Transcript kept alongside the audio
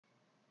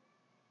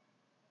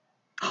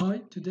Hi,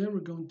 today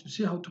we're going to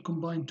see how to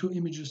combine two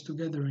images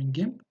together in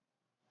GIMP.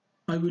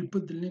 I will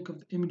put the link of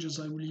the images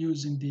I will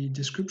use in the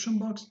description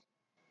box.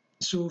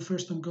 So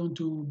first I'm going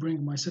to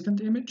bring my second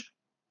image.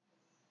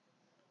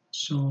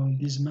 So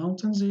these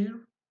mountains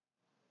here.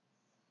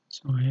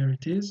 So here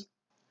it is.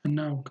 And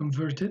now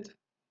convert it.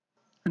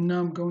 And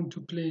now I'm going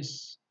to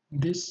place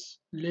this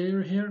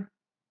layer here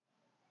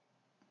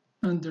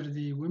under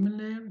the women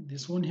layer,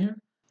 this one here.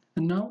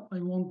 And now I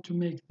want to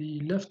make the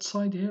left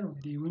side here of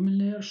the women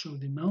layer show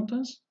the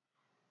mountains.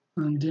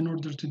 And in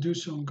order to do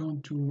so, I'm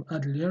going to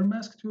add layer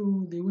mask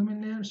to the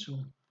women layer.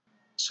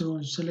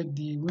 So select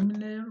the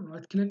women layer,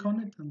 right click on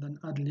it, and then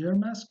add layer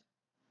mask.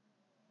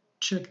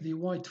 Check the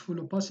white full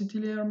opacity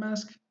layer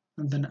mask,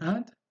 and then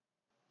add.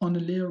 On a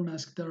layer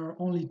mask, there are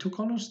only two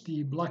colors,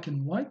 the black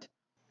and white.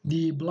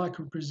 The black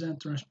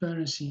represents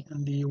transparency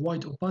and the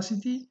white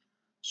opacity.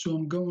 So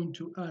I'm going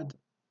to add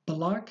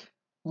black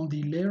on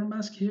the layer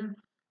mask here.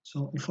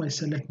 So if I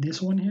select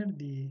this one here,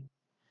 the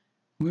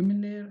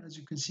women layer, as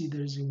you can see,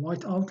 there is a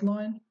white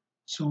outline.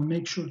 So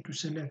make sure to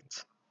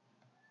select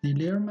the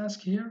layer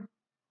mask here.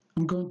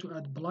 I'm going to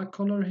add black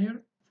color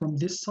here from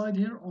this side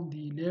here on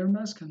the layer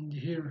mask, and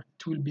here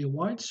it will be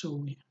white.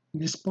 So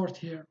this part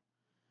here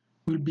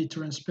will be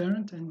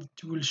transparent and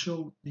it will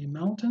show the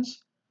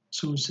mountains.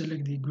 So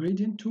select the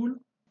gradient tool,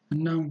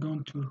 and now I'm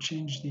going to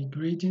change the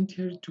gradient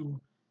here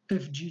to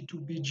FG to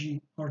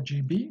BG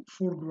RGB,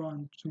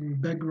 foreground to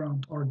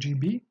background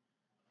RGB.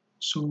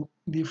 So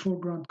the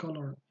foreground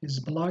color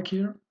is black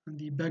here and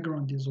the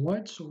background is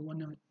white. So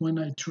when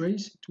I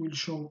trace, it will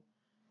show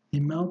the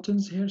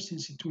mountains here,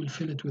 since it will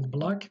fill it with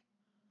black.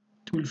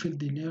 It will fill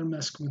the layer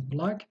mask with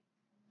black.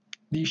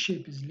 The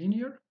shape is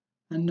linear.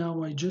 And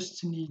now I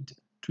just need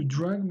to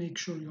drag, make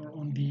sure you're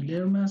on the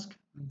layer mask,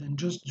 and then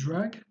just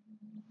drag.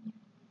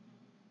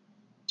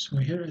 So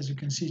here, as you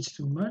can see, it's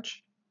too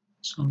much.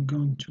 So I'm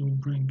going to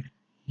bring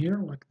here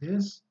like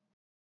this.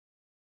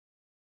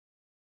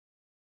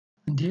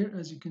 And here,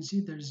 as you can see,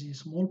 there's a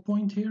small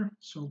point here.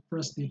 So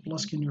press the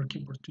plus key on your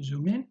keyboard to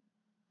zoom in.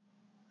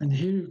 And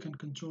here you can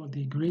control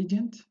the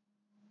gradient.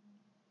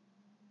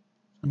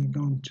 I'm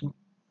going to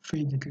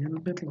fade it a little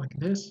bit like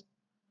this.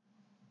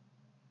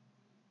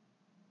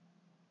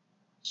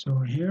 So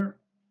here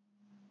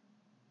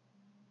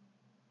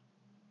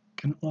you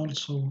can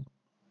also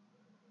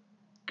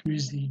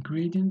increase the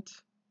gradient.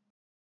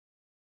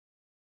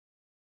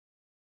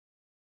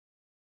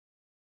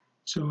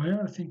 So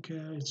here I think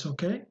it's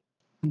okay.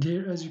 And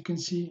here, as you can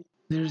see,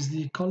 there's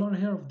the color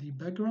here of the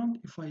background.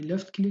 If I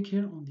left click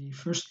here on the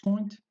first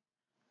point,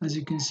 as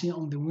you can see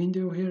on the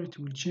window here, it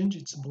will change.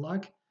 It's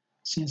black,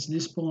 since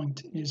this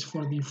point is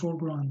for the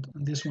foreground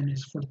and this one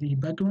is for the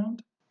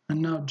background.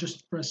 And now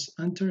just press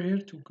enter here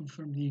to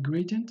confirm the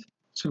gradient.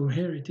 So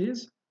here it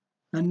is.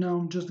 And now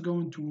I'm just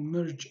going to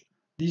merge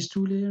these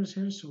two layers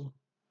here. So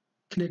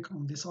click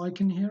on this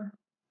icon here.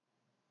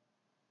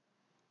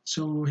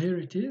 So here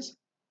it is.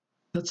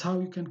 That's how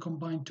you can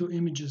combine two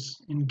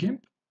images in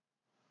GIMP.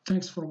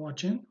 Thanks for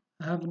watching.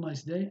 Have a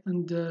nice day,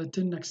 and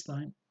till next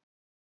time.